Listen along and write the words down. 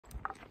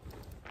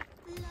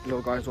Yo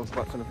guys, welcome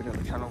back to another video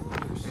on the channel.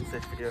 In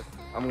this video,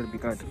 I'm going to be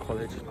going to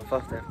college. It's my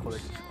first day of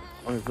college.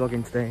 I'm going to vlog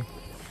in today.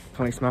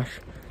 Trying to smash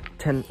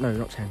 20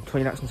 likes on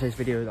today's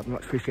video. That'd be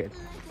much appreciated.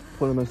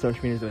 Follow me on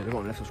social media. They've got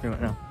on the left on screen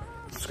right now.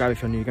 Subscribe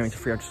if you're new. You're going to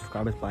 300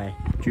 subscribers by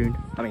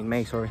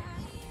May, sorry.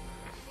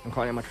 I'm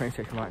currently at my train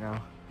station right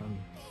now.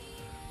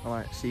 I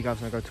might see you guys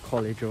when I go to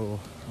college, or I'll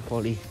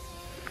probably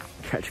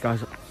catch you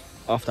guys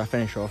after I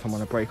finish, or if I'm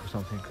on a break or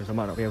something, because I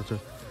might not be able to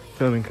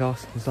film in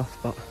class and stuff.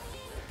 But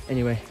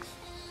anyway,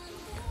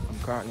 I'm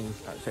currently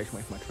at the station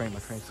waiting for my train. My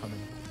train's coming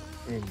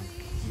in a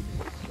few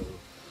minutes,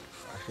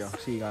 so actually I'll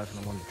see you guys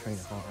when I'm on the train.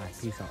 Alright,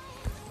 peace out.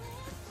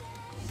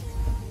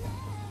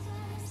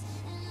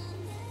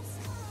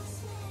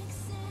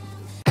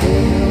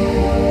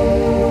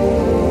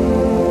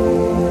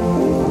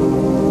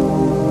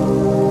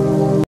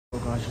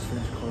 Well guys, just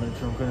finished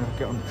college. I'm gonna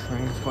get on the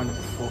train. It's coming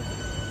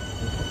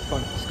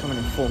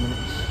in 4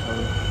 minutes, so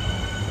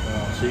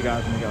I'll see you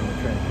guys when we get on the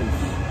train.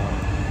 Peace.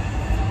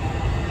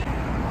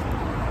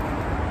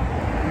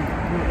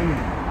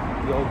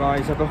 Yo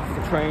guys, I got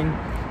off the train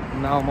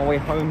and now on my way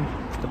home.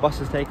 The bus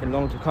has taken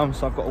long to come,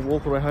 so I've got to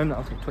walk all the way home.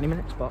 That'll take 20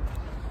 minutes, but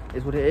it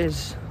is what it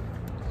is.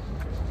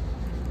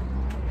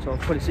 So I'll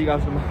probably see you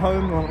guys when I'm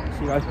home, or I'll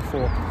see you guys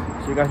before.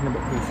 See you guys in a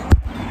bit,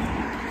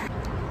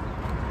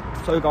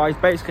 please. So guys,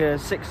 basically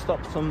there's 6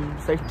 stops from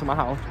the station to my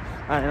house,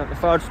 and at the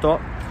 3rd stop,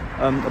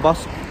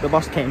 the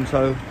bus came,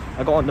 so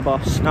I got on the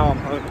bus. Now I'm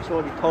home. It's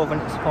already 12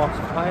 minutes past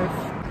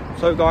 5.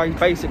 So guys,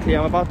 basically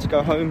I'm about to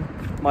go home.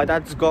 My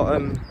dad's got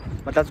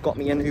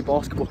me a new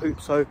basketball hoop,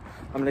 so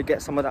I'm gonna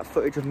get some of that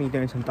footage of me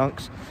doing some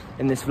dunks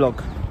in this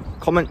vlog.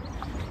 Comment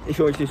if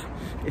you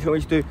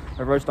always do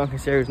a roast dunking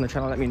series on the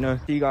channel. Let me know.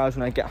 See you guys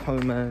when I get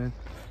home.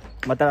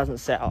 My dad hasn't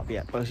set it up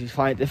yet, but he's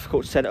finding it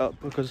difficult to set it up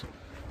because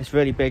it's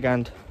really big,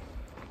 and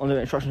on the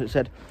instructions it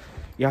said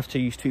you have to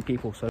use 2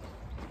 people. So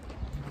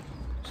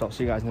I'll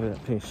see you guys in a bit.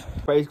 Peace.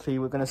 Basically,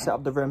 we're gonna set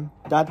up the rim.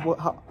 Dad,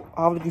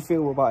 how did you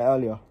feel about it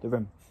earlier? The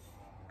rim.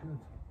 Good.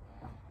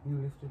 You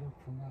lift it up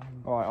from that.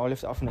 Alright, I'll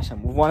lift it up from this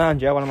end. With one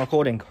hand, yeah, when I'm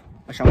recording.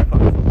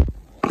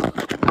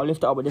 I'll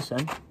lift it up with this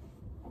end.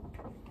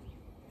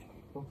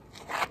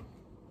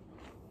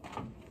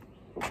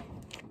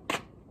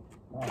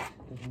 Right,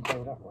 doesn't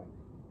go that way.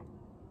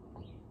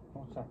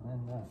 What's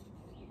happening there?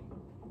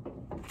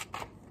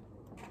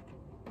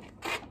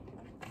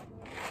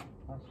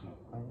 That's not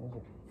right, is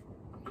it?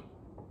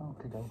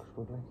 Okay, dogs,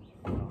 Woodley.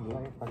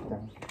 Lay it back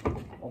down.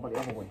 What about the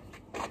other way?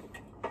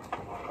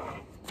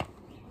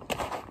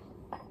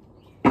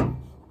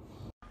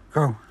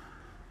 Go.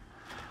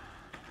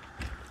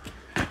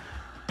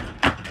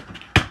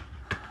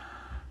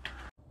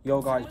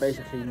 Yo guys,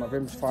 basically my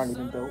rim's finally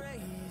been built.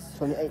 It's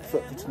only 8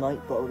 foot for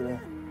tonight, but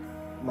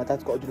my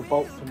dad's got to do the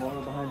bolts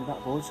tomorrow behind the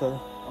backboard, so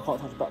I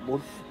can't touch the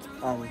backboard.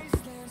 And I'm going to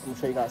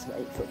show you guys some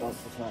 8 foot dunks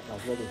for tonight,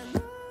 guys. Ready?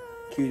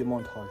 Cue the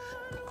montage.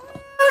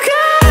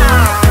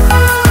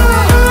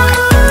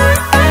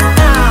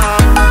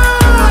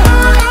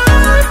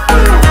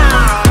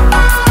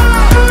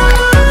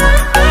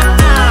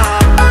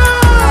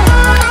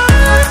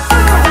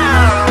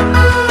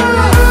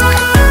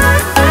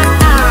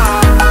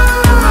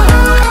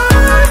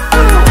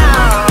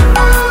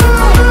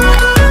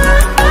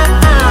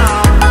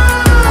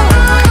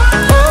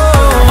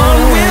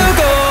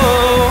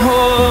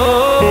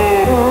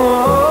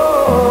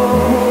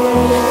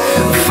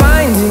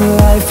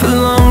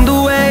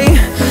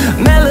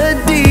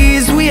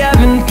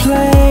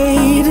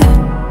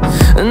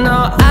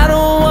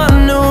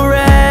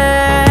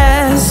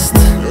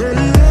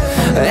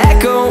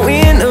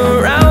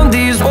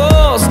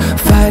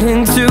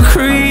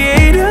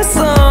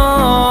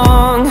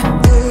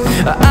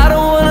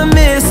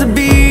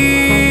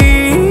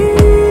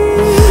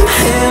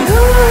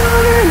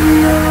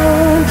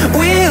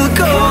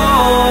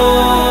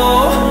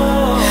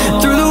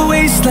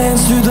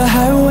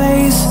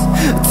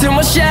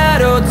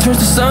 Turns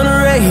to sun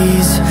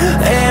rays,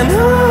 and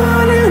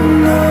on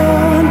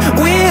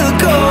we'll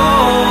go,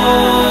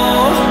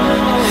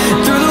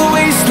 through the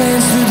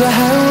wastelands, through the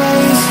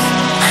highways,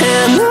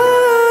 and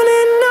on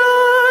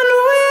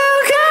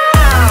we'll go.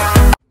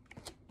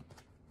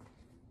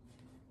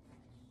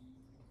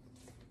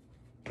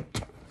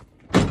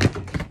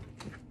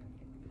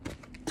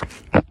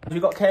 Have you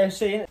got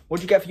KFC?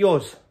 What'd you get for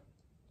yours?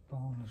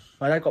 Bonus.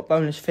 My dad got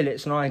boneless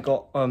fillets, and I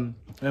got let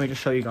me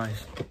just show you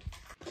guys.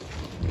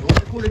 What's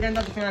it called again?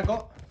 That's the thing I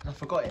got. I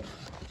forgot it.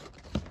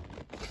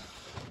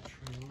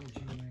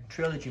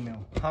 Trilogy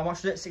meal. How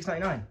much is it?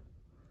 $6.99.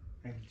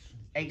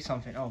 8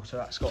 something. Oh, so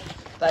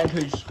that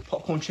includes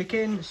popcorn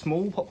chicken,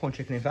 small popcorn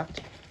chicken, in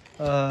fact.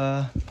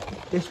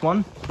 This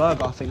one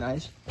burger, I think that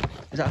is.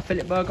 Is that a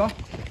fillet burger?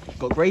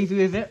 Got gravy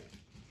with it,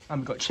 and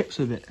we've got chips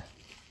with it.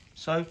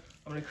 So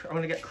I'm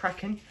gonna get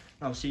cracking,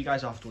 and I'll see you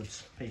guys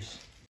afterwards. Peace.